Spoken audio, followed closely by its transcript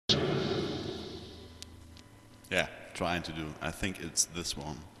yeah, trying to do. I think it's this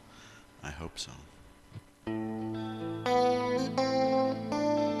one. I hope so.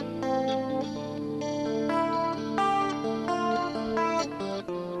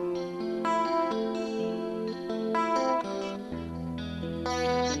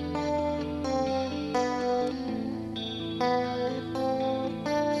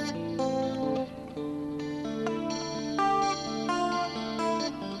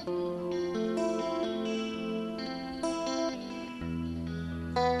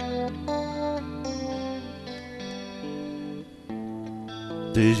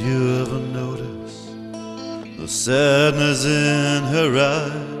 Did you ever notice the sadness in her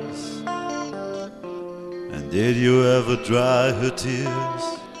eyes? And did you ever dry her tears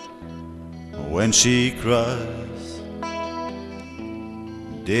when she cries?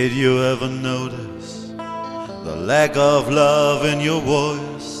 Did you ever notice the lack of love in your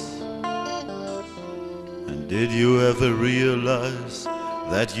voice? And did you ever realize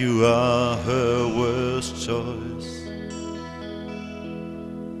that you are her worst choice?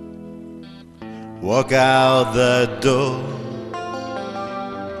 Walk out that door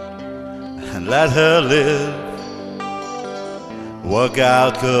and let her live. Walk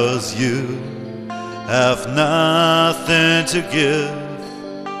out 'cause you have nothing to give.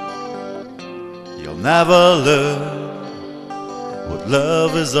 You'll never learn what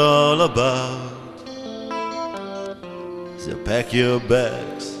love is all about. So pack your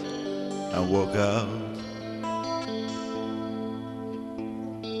bags and walk out.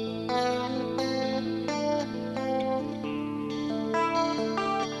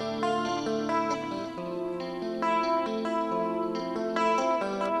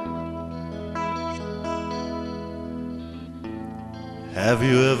 Have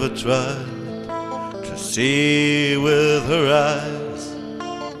you ever tried to see with her eyes?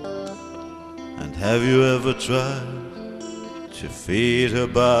 And have you ever tried to feed her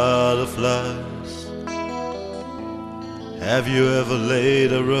butterflies? Have you ever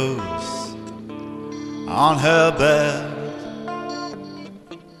laid a rose on her bed?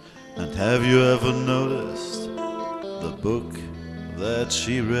 And have you ever noticed the book that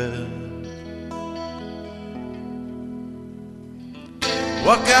she read?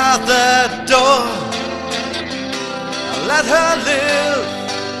 Walk out that door and let her live.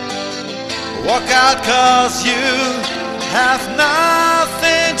 Walk out 'cause you have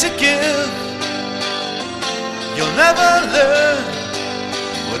nothing to give. You'll never learn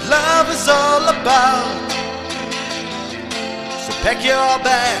what love is all about. So pack your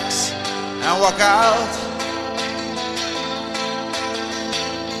bags and walk out.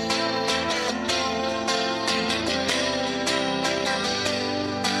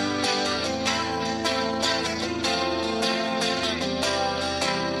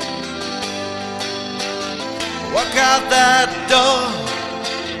 Walk out that door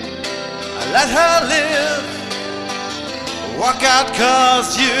and let her live. Walk out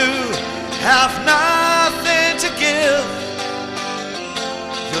 'cause you have nothing to give.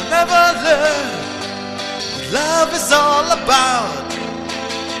 You'll never learn what love is all about.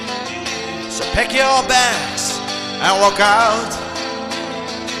 So pack your bags and walk out.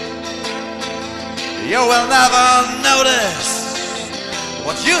 You will never notice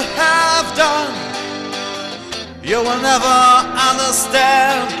what you have done. You will never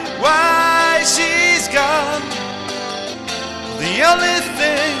understand why she's gone. The only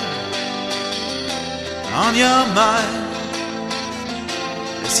thing on your mind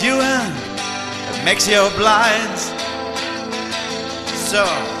is you, and it makes you blind. So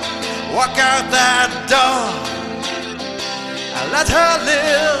walk out that door and let her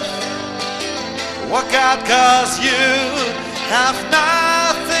live. Walk out 'cause you have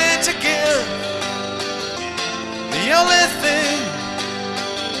nothing to give. The only thing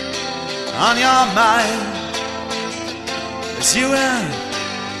on your mind is you, and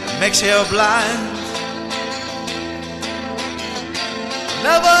it makes you blind.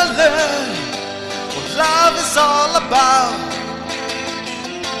 Never learn what love is all about.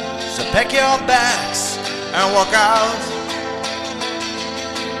 So pack your bags and walk out.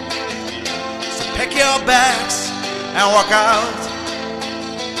 So pack your bags and walk out.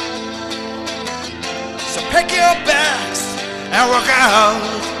 So pack your bags and walk out.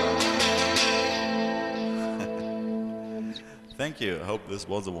 Thank you. I hope this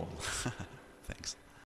was the one. Thanks.